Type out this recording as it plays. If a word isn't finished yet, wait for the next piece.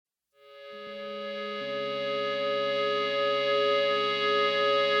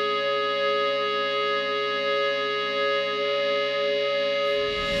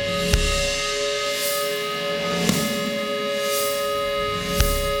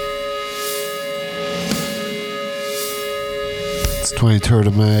It's 23rd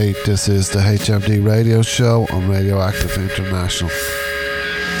of May. This is the HMD Radio Show on Radioactive International.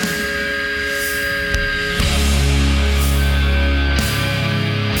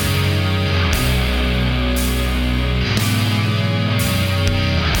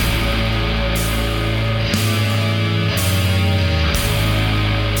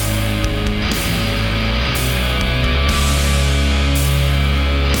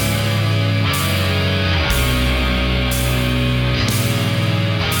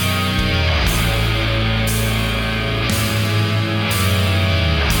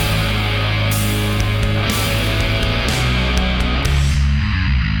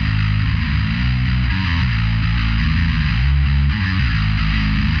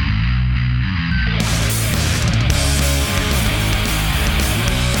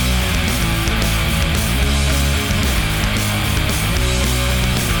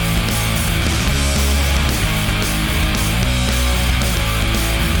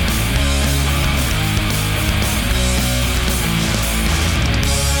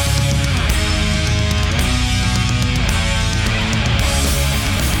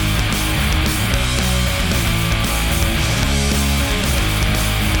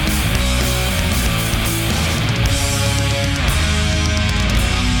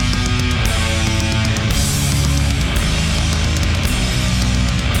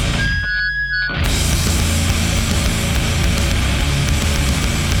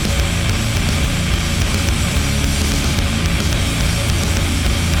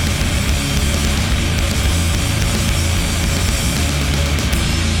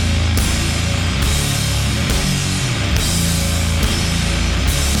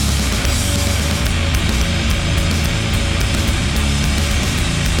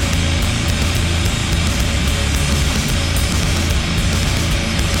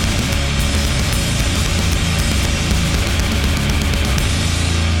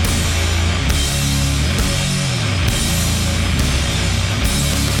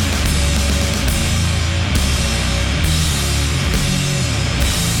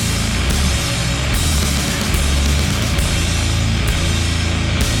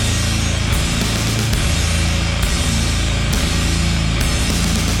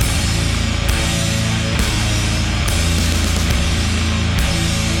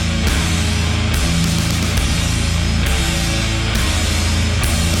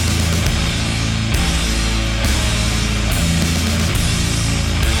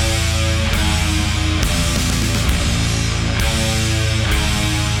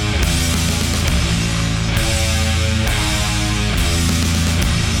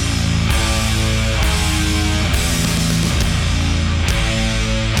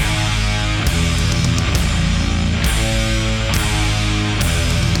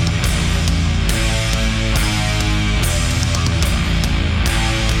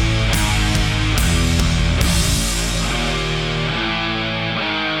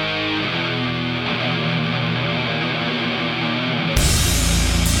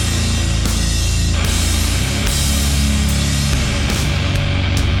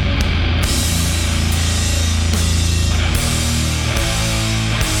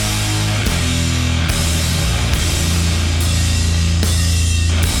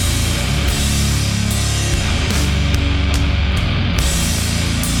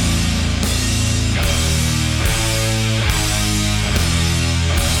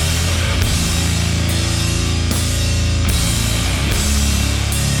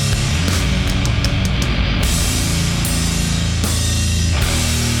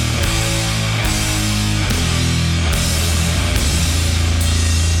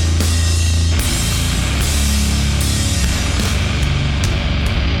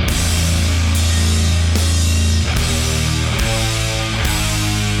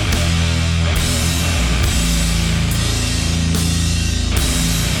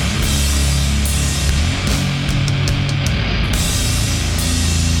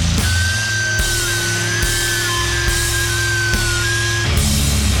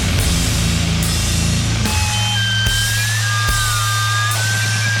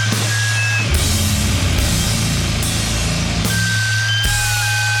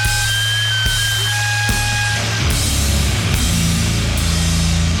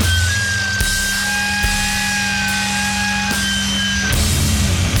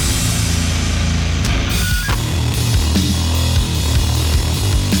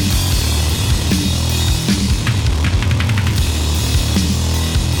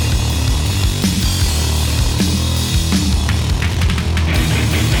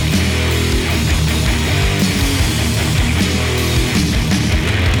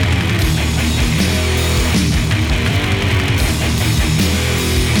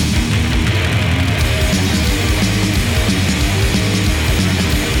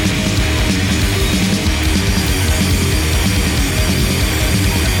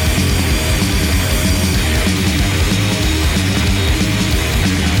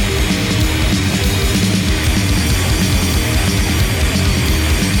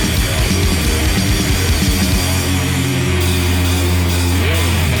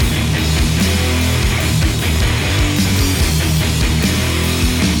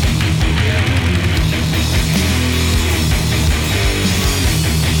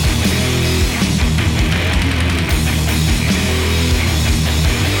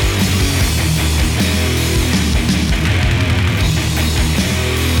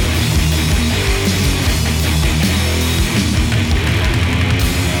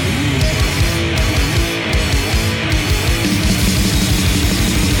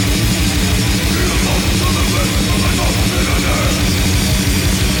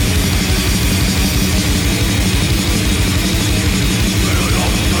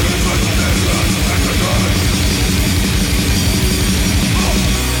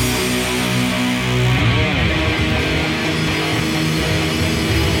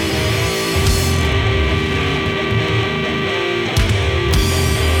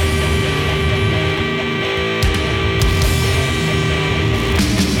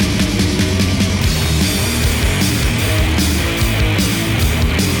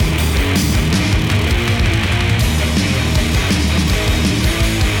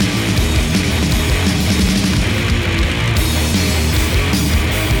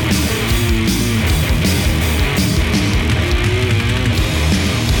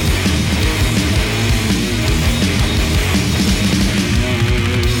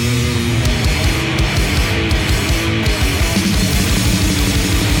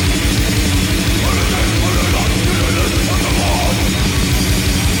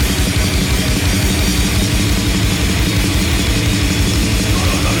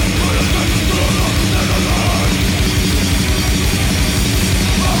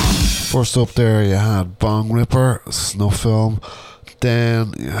 First up there you had Bong Ripper, Snuff Film.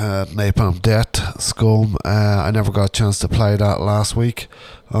 Then you had Napalm Death, Scum. I never got a chance to play that last week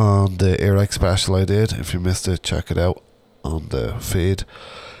on the Earache special I did. If you missed it, check it out on the feed.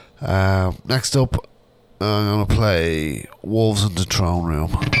 Next up, I'm going to play Wolves in the Throne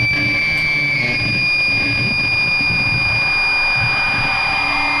Room.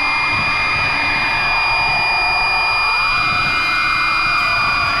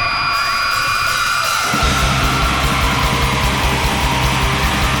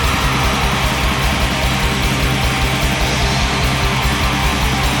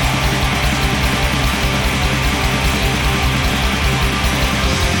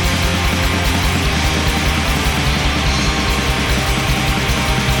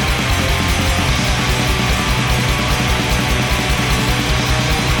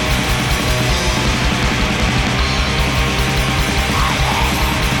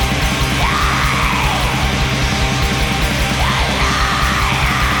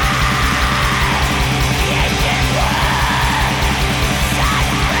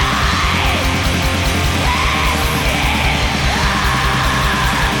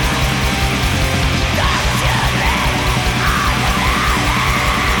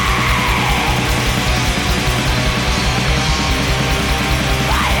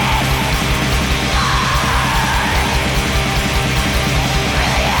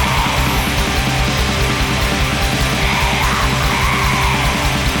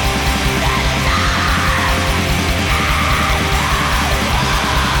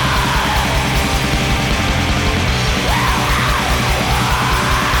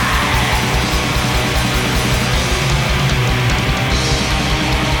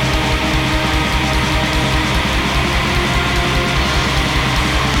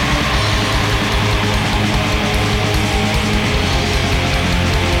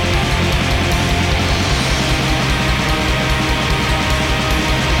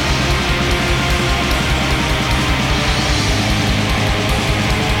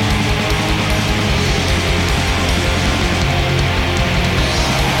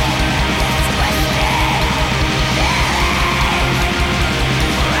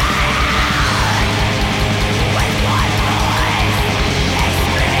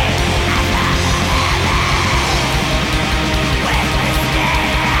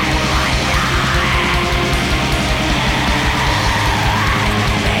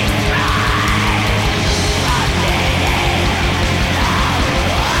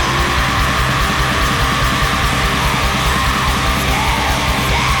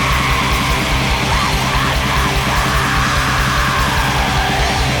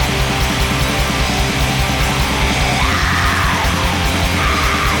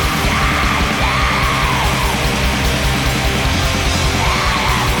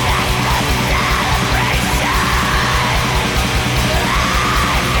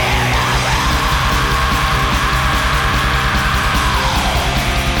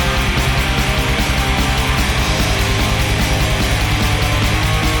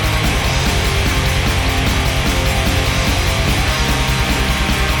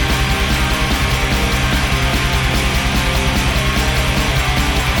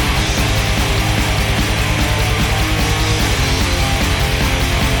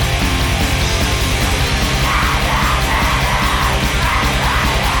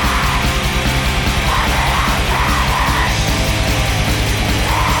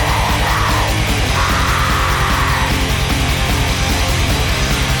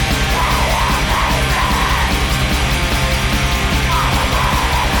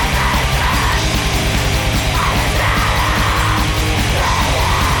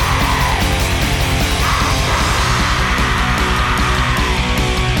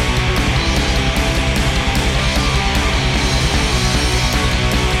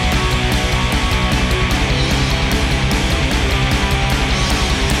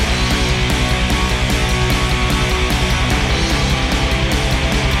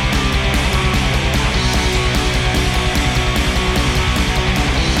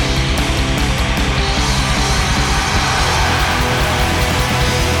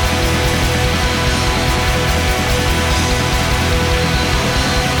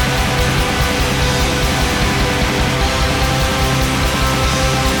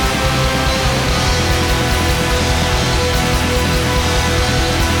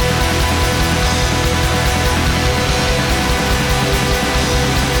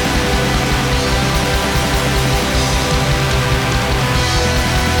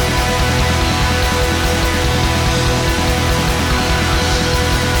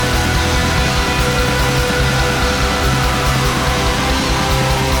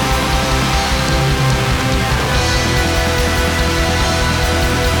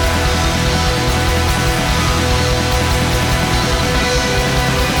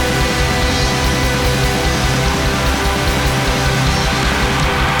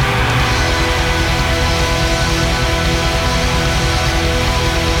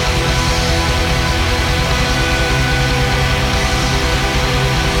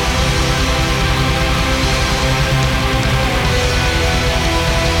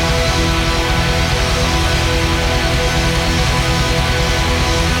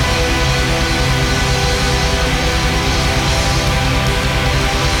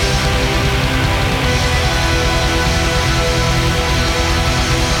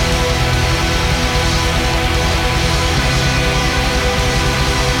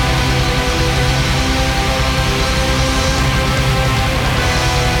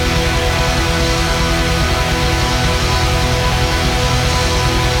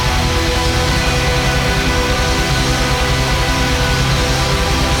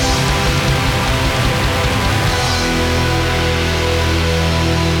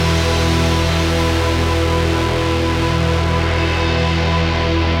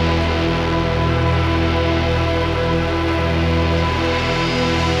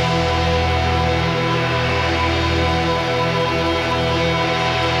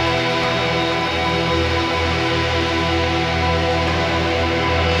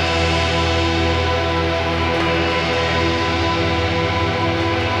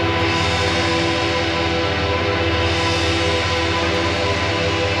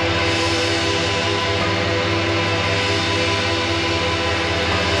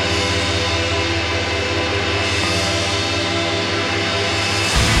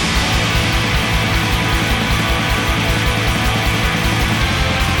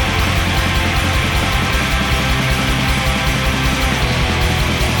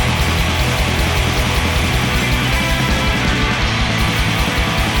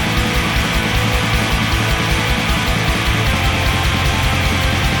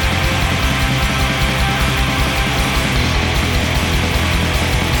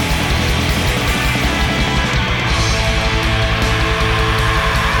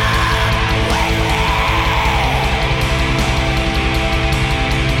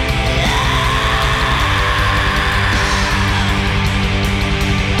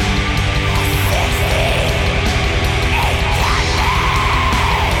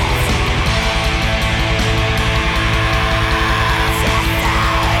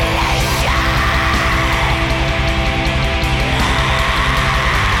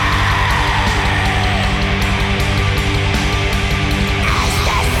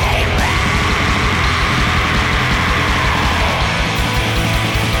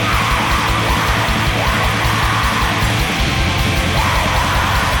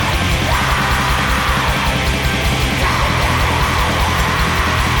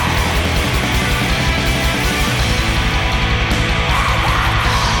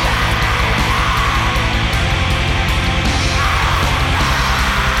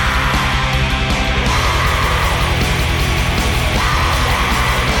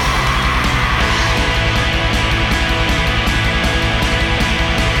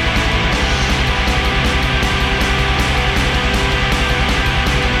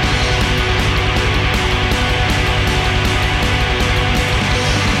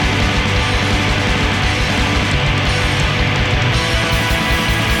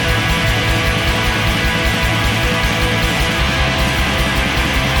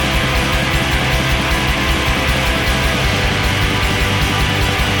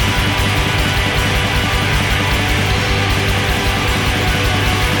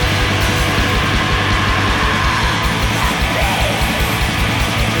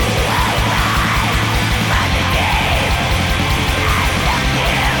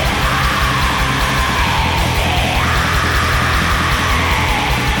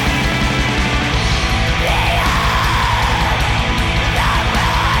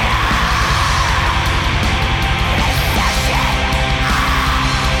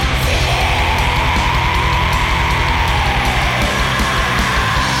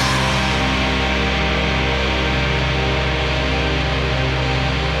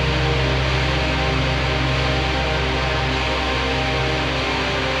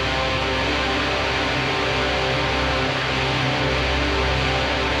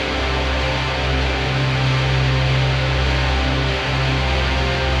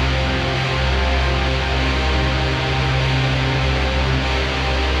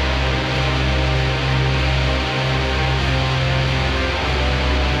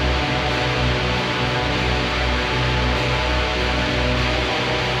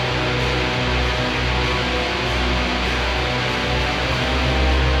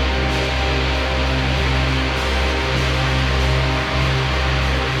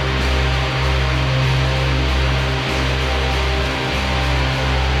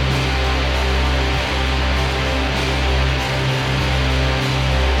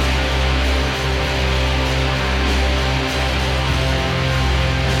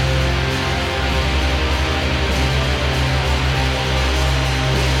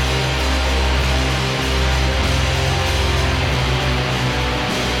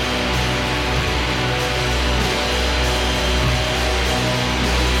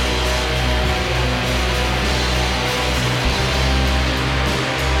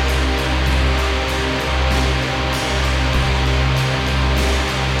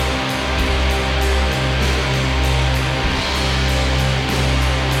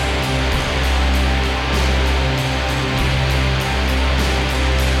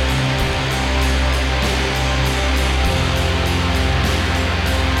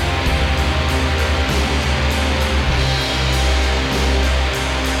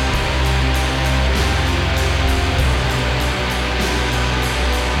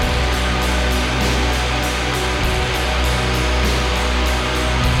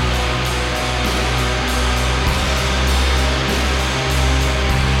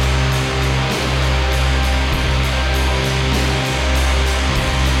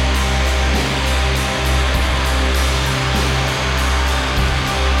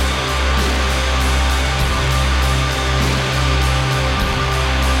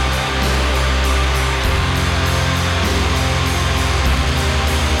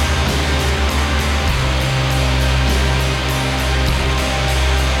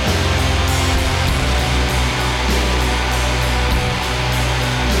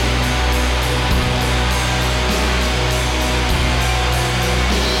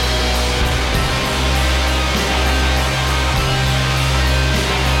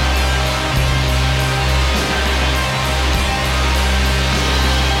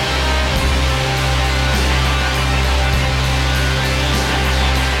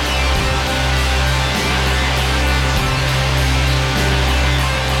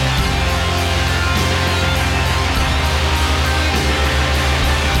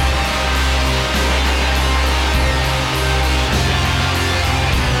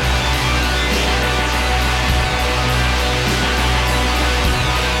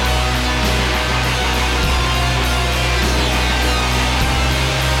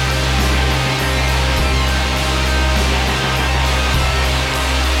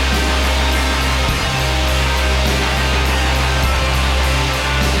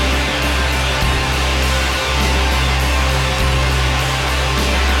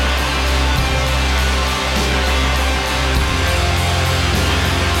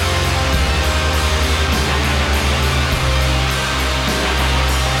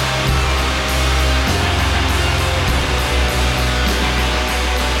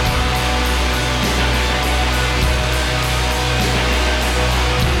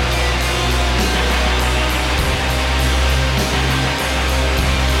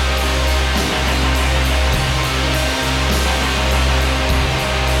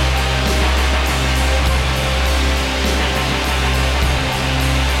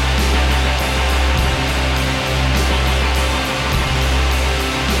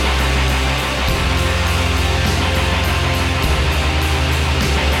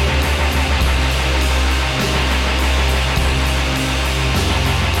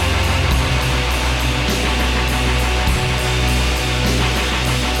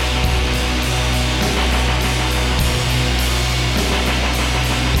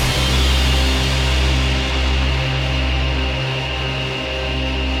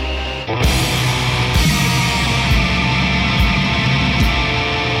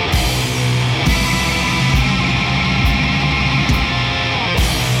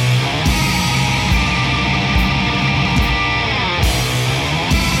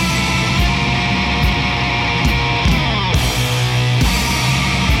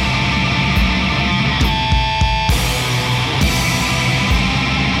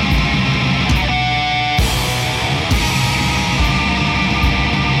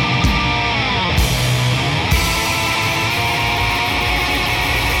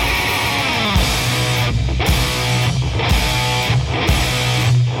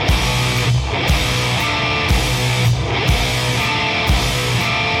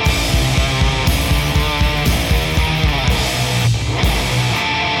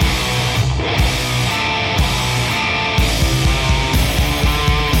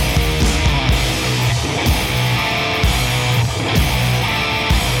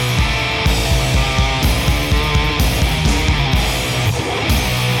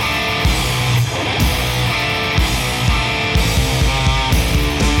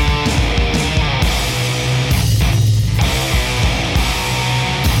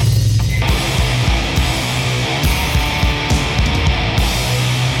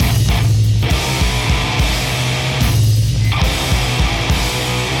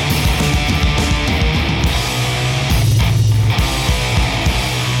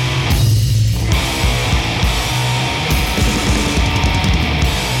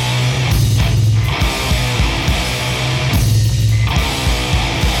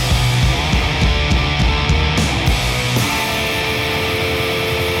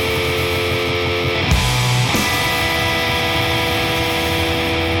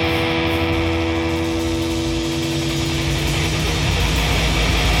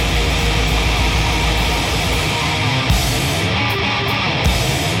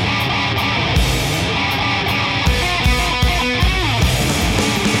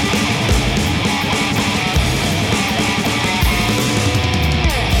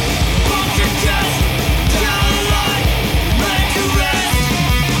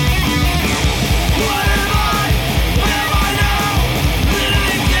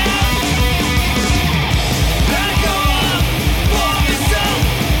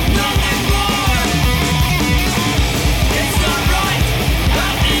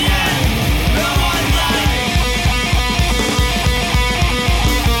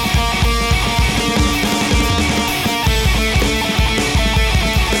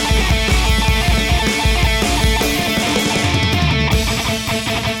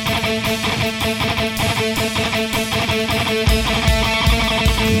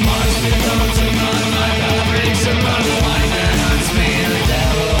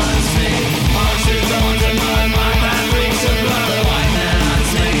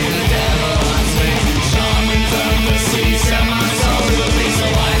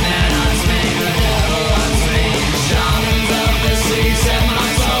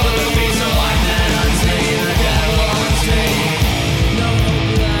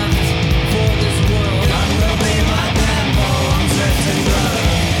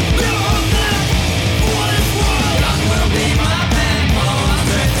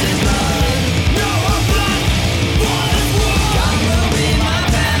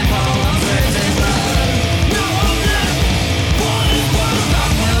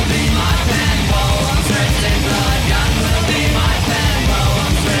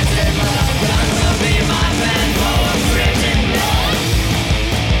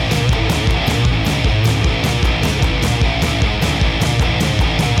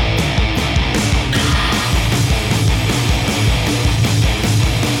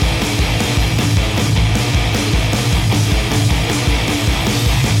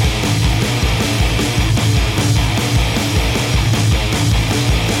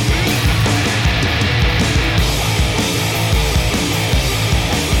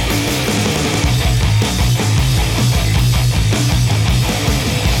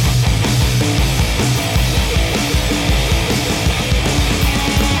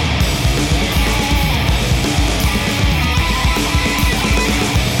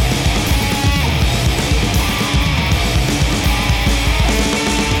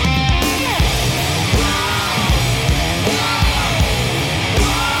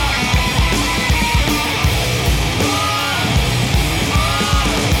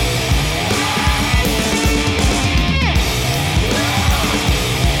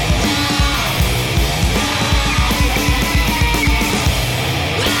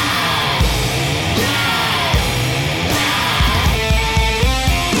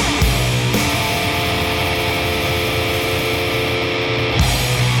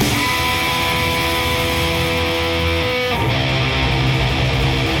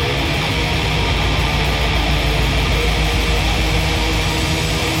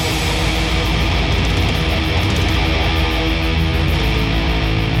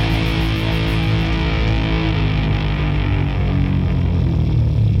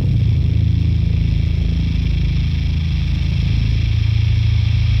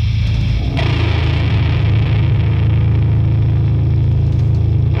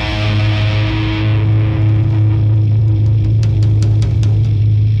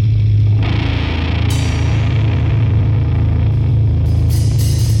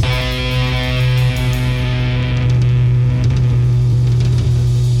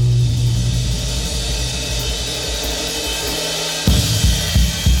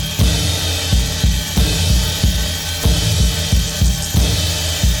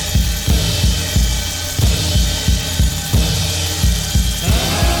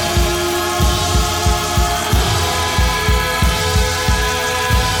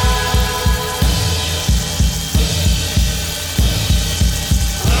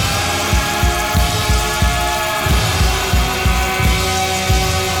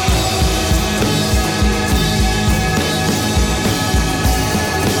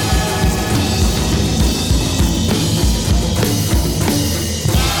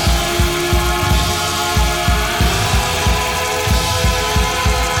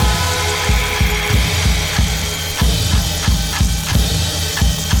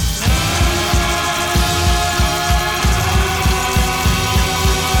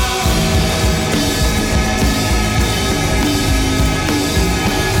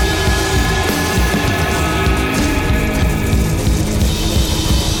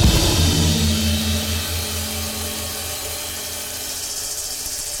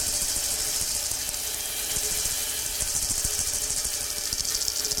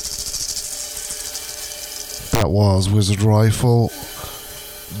 That was Wizard Rifle,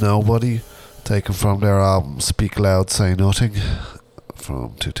 Nobody, taken from their album Speak Loud, Say Nothing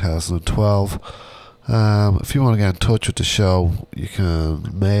from 2012. If you want to get in touch with the show, you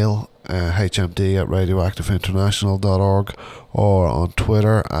can mail HMD at radioactiveinternational.org or on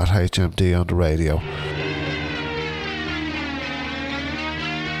Twitter at HMD on the radio.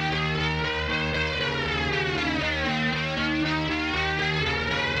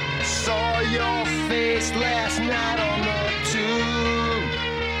 Saw your face last night on the tube.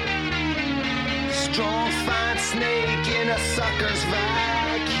 Strong, fine snake in a sucker's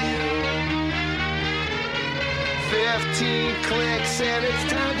vacuum. 15 clicks and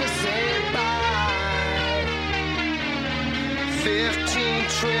it's time to say bye. 15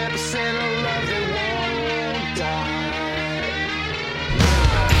 trips and a love that won't die.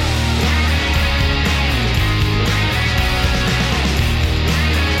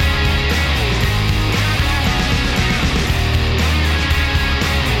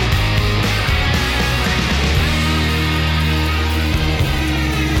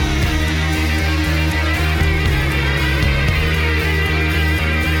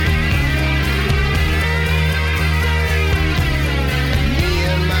 Me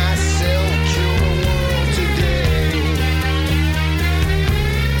and myself killed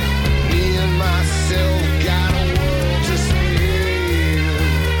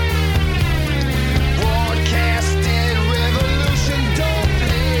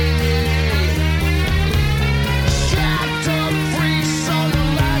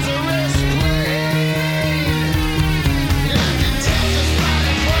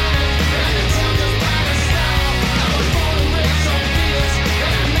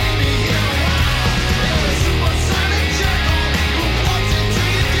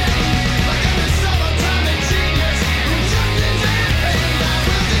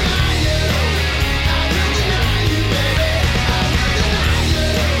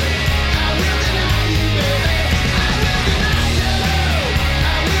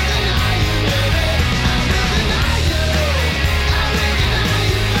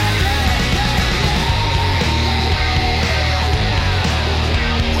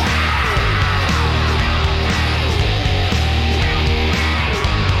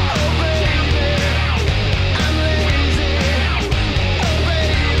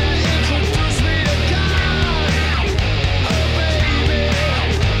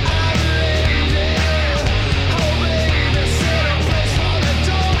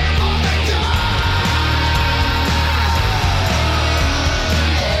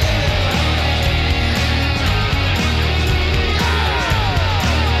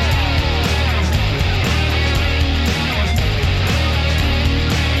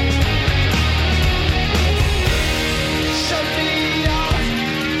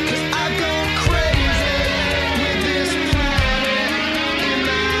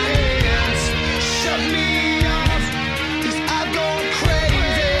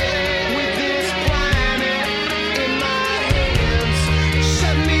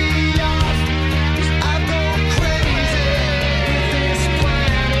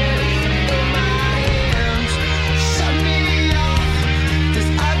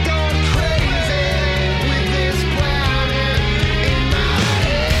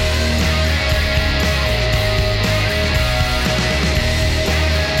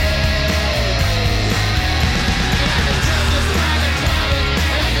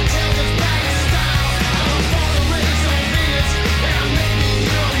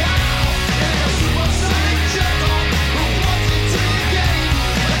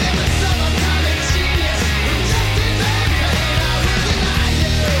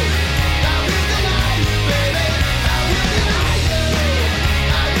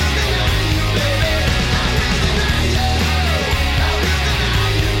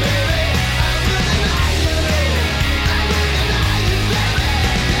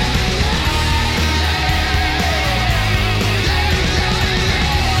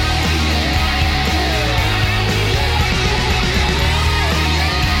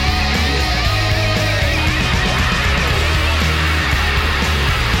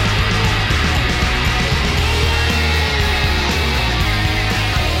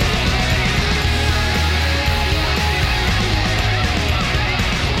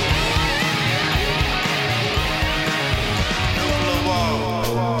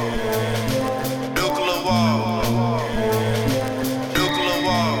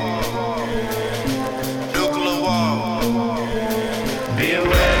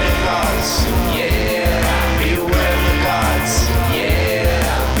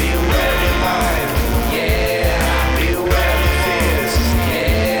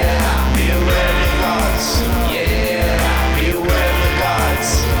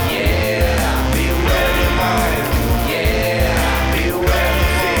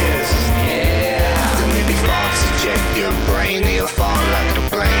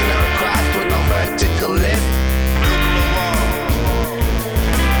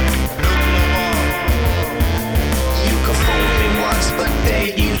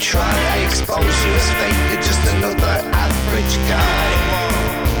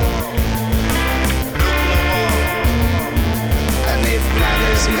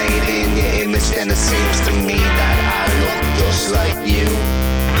it seems to me that I look just like you.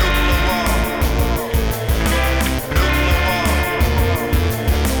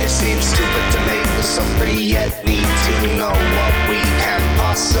 It seems stupid to make us so pretty, yet need to know what we can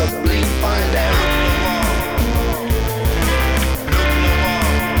possibly find out.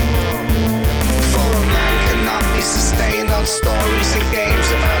 For a man cannot be sustained on stories and games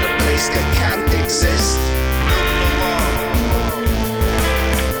about a place that can't exist.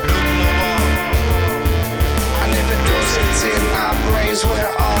 And if it does, it's in our brains where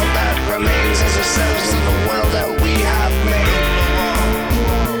all that remains is ourselves and the world that we have made.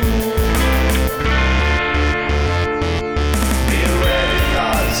 Beware the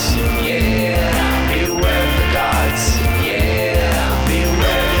gods, yeah. Beware the gods, yeah.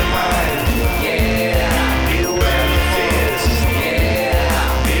 Beware your mind, yeah. Beware the fears, yeah.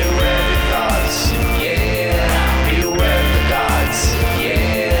 Beware the gods, yeah. Beware the gods,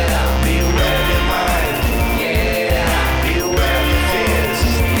 yeah. Beware your mind, yeah. Beware the fears,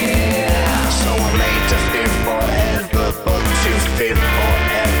 yeah. So I'm made to fear forever, but to fear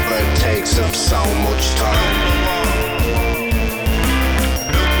forever takes up so much time.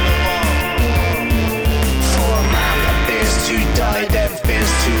 For a man that fears to die, that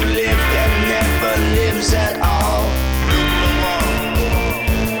fears to live, that never lives at all.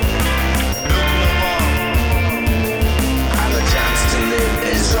 And the chance to live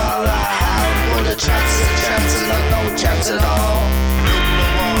is all I have, but a chance is not no chance at all.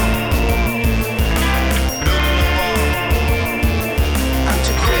 And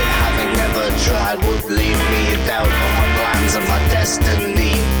to quit having never tried would leave me in doubt of my plans and my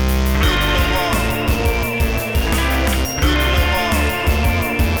destiny.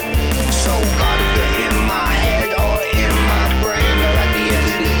 So God, either in my head or in my brain, or at the end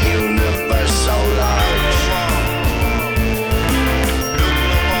of the universe so large.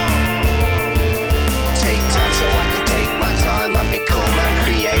 Take time so I can take my time and become and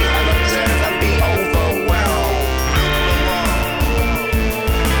create and observe and be overwhelmed.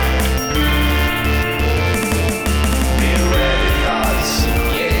 Beware the gods,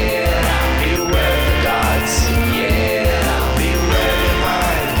 yeah. Beware the gods, yeah. Beware your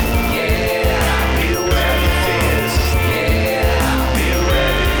mind, yeah. Beware the fears, yeah.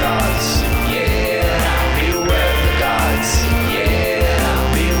 Beware the gods, yeah. Beware the gods, yeah.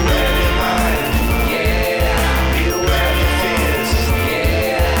 Beware your mind, yeah. Beware the fears, yeah.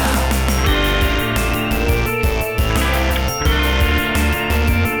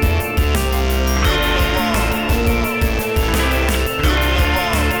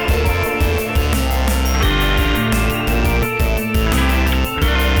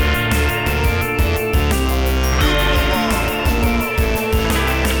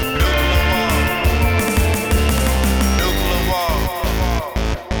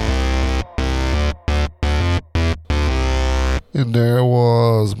 In there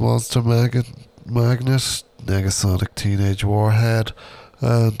was Monster Magnet, Negasonic Teenage Warhead,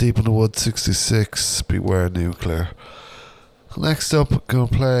 and Deep in the Wood 66, Beware Nuclear. Next up, gonna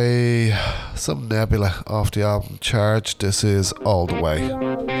play some Nebula off the album Charge. This is All the Way.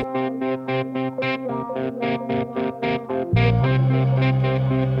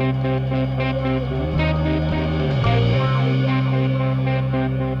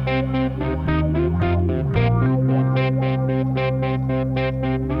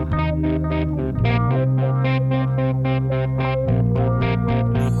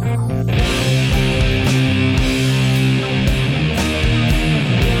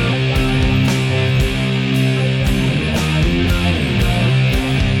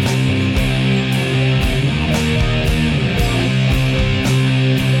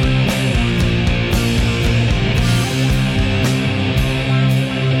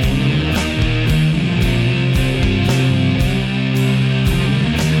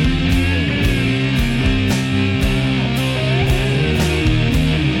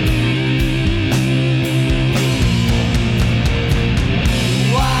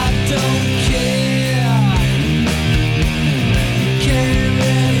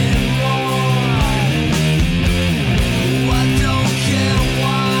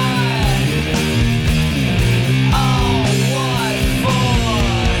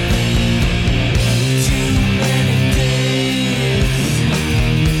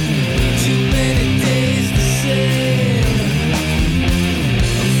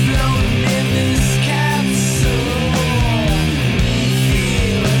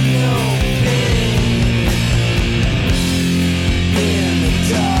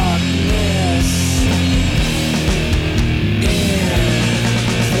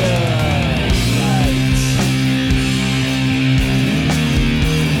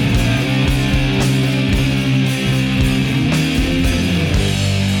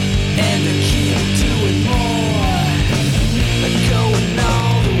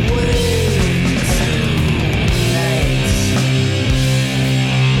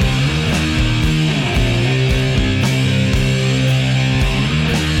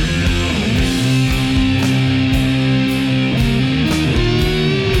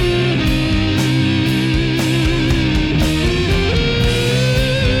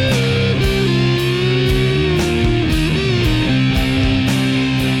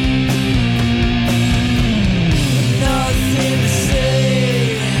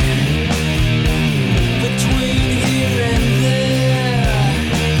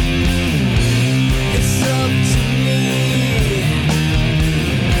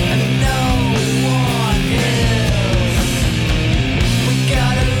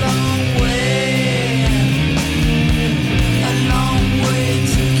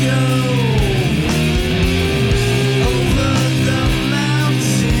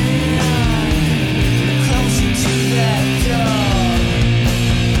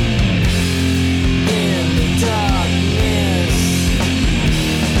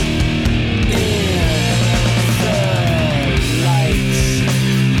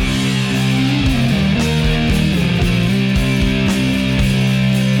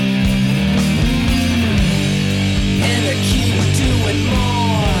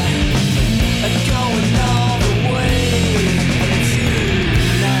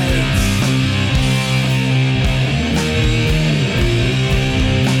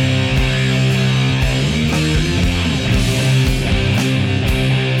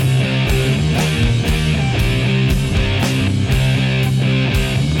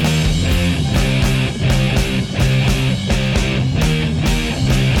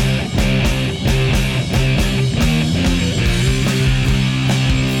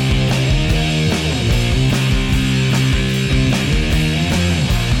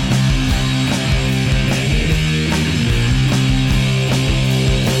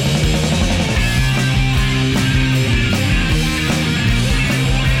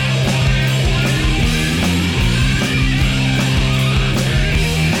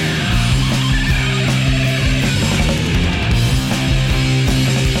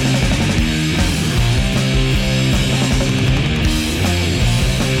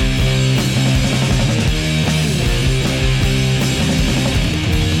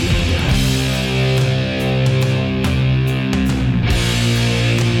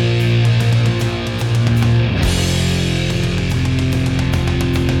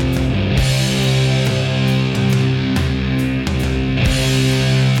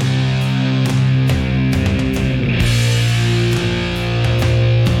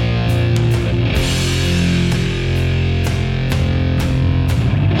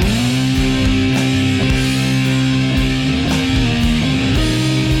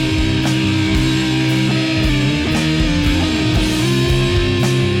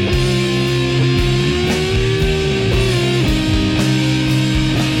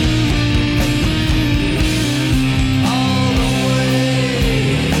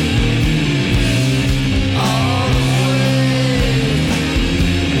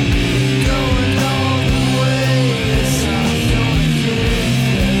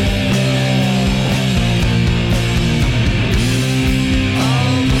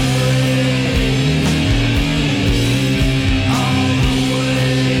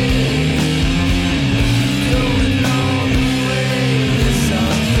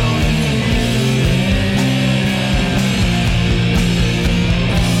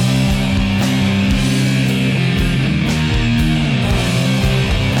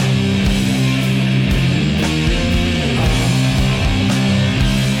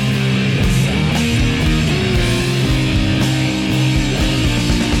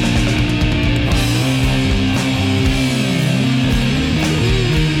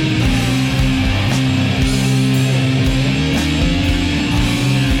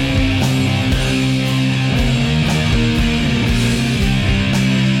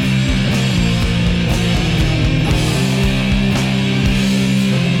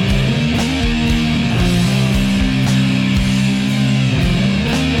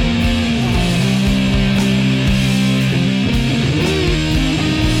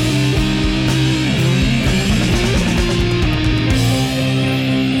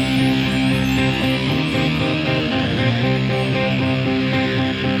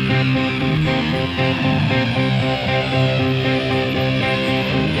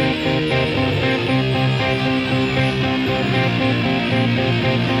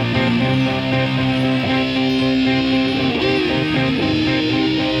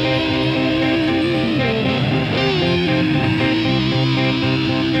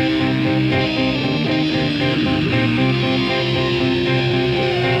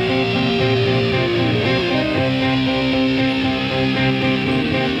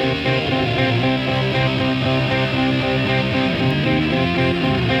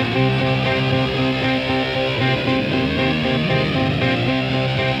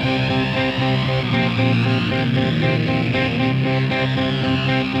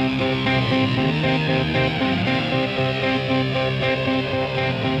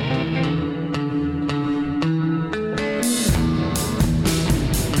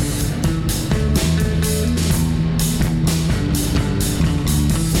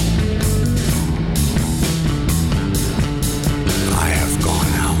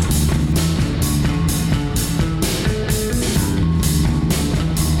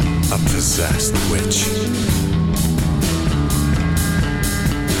 Possessed witch.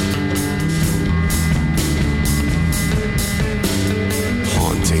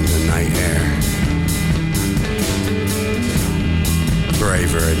 Haunting the night air.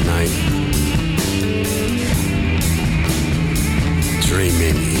 Braver at night.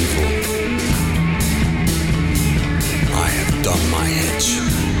 Dreaming evil. I have done my hitch.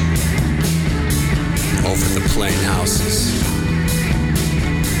 Over the plain houses.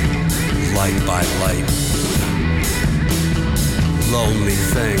 Light by light, lonely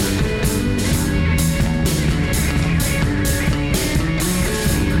thing.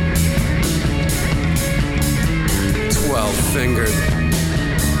 12-fingered,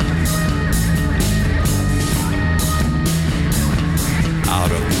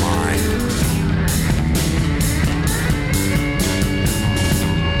 out of mind.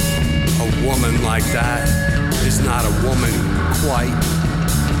 A woman like that is not a woman quite.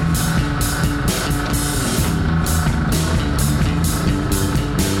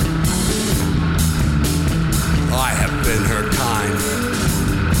 I have been her kind.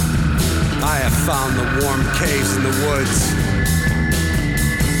 I have found the warm caves in the woods,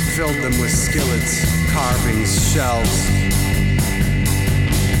 filled them with skillets, carvings, shells.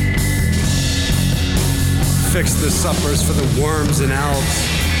 Fixed the suppers for the worms and elves.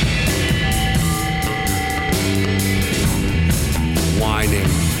 Whining.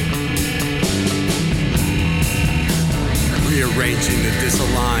 Rearranging the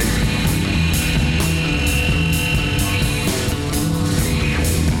disaligned.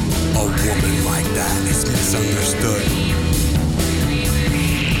 A woman like that is misunderstood.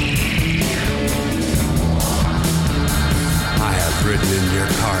 I have ridden in your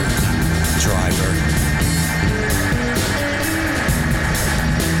cart, driver.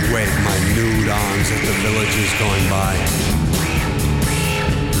 Waved my nude arms at the villagers going by.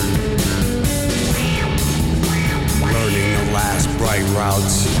 Learning the last bright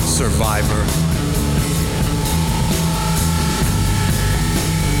routes, survivor.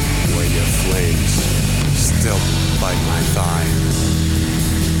 Your flames still bite my thigh.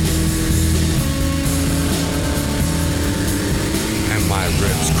 And my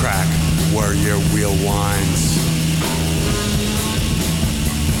ribs crack where your wheel winds.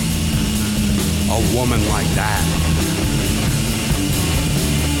 A woman like that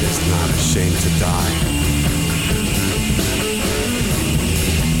is not ashamed to die.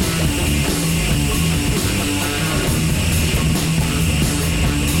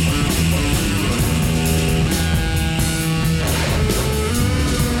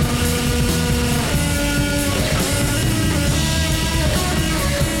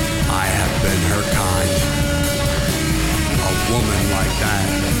 Her kind. A woman like that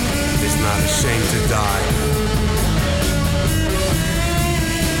is not ashamed to die.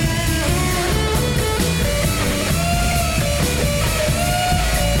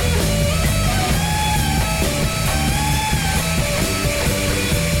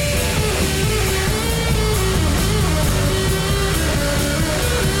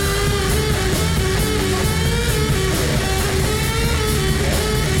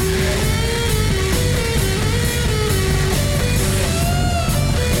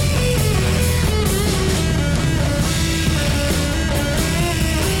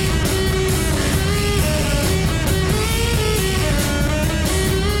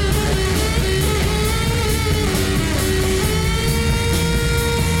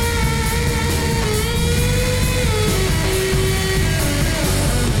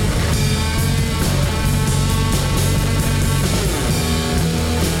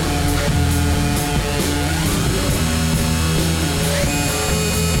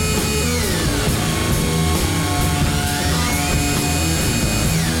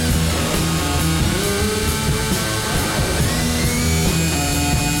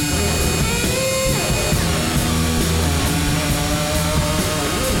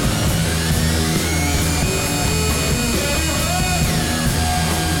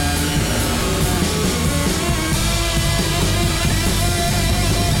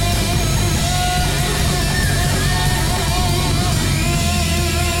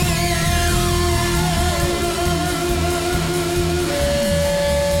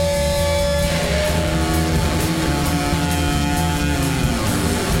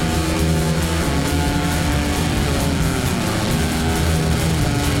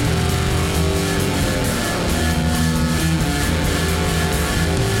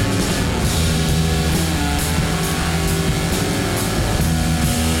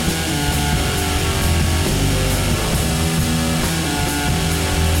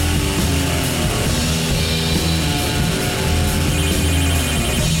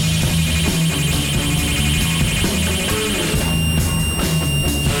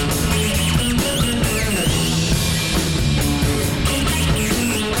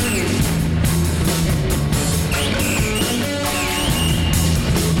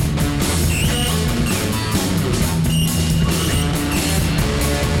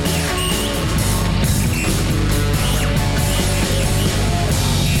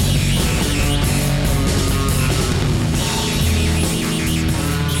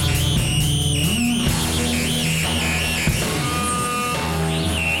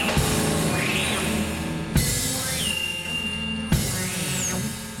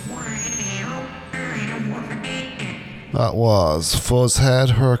 That was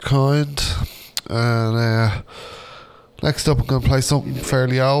Fuzzhead, Her Kind. And next up I'm going to play something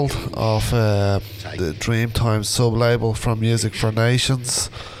fairly old off the Dreamtime sub-label from Music for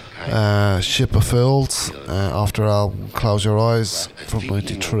Nations. Ship of Fools, off their album Close Your Eyes from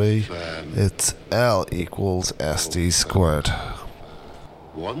 93. It's L equals SD squared.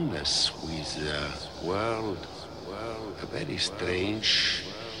 Oneness with the world, a very strange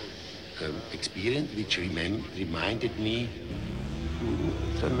experience which reminded me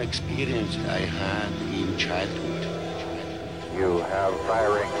some experience I had in childhood. You have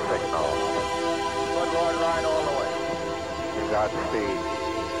firing signal. Good Lord, right all the way. You got speed.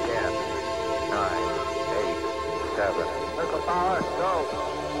 10, 9, 8, 7. Missile power, go.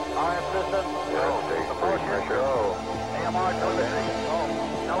 RM system, go. Propulsion, go. AMR telemetry, go.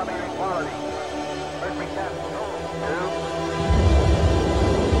 Telemetry quality. Mercury 10, go. 2.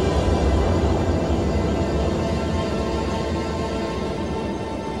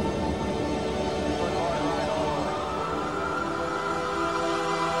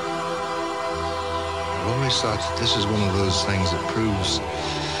 I've always thought that this is one of those things that proves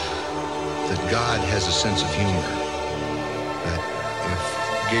that God has a sense of humor. That if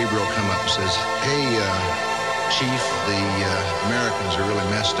Gabriel come up and says, hey, Chief, the Americans are really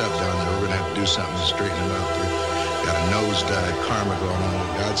messed up down there. We're going to have to do something to straighten them out. They've got a nosedive karma going on.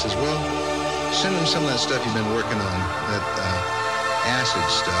 God says, well, send them some of that stuff you've been working on, that acid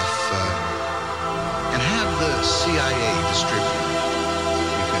stuff, and have the CIA distribute it.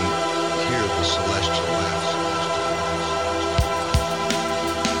 You can hear the celestial laughs.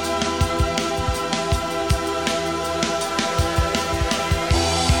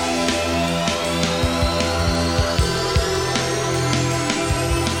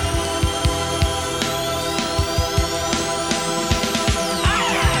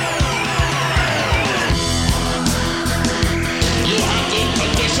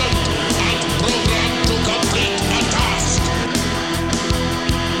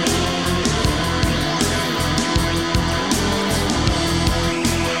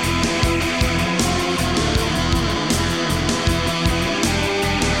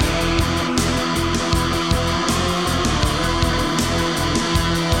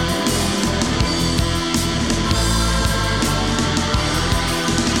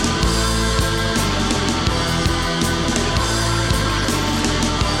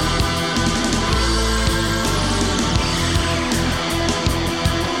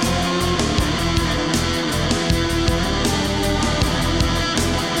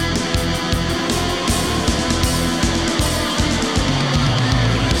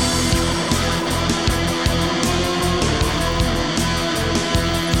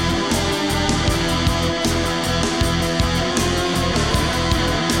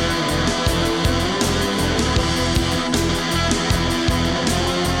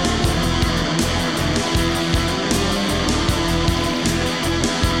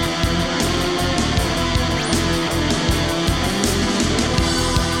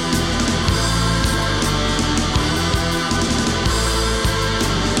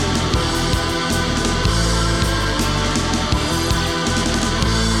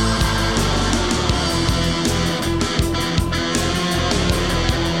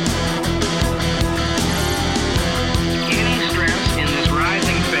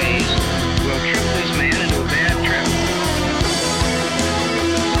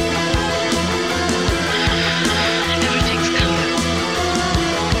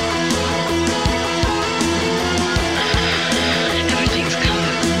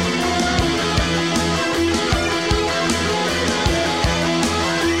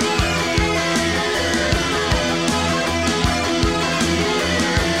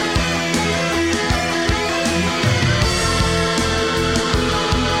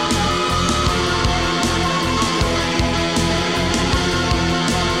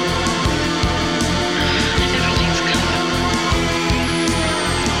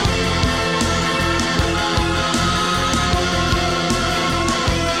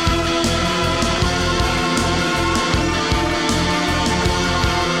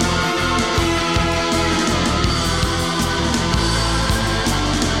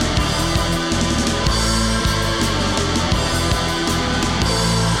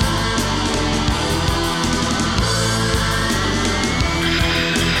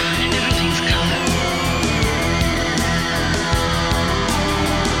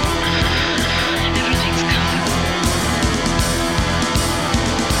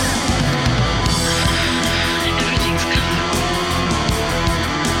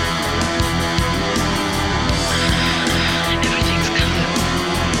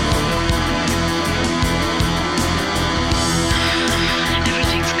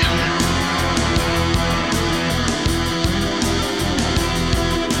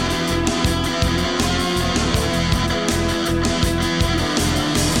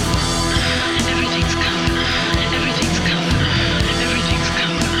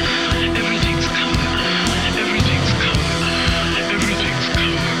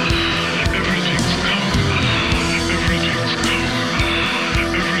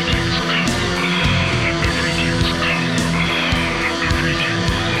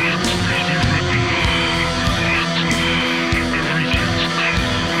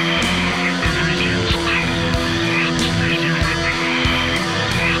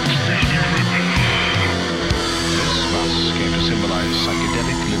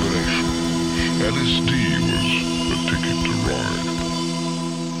 LSD was a ticket to ride.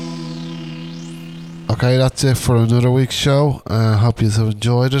 Okay, that's it for another week's show. Hope you have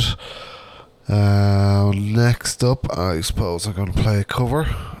enjoyed it. Next up, I suppose I'm going to play a cover,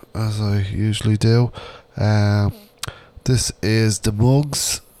 as I usually do. This is the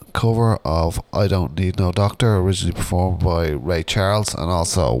Mugs cover of I Don't Need No Doctor, originally performed by Ray Charles, and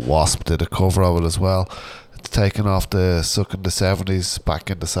also Wasp did a cover of it as well. It's taken off the Suck in the 70s Back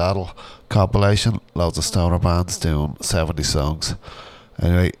in the Saddle compilation. Loads of stoner bands doing 70 songs.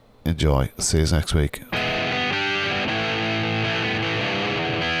 Anyway, enjoy. See you next week.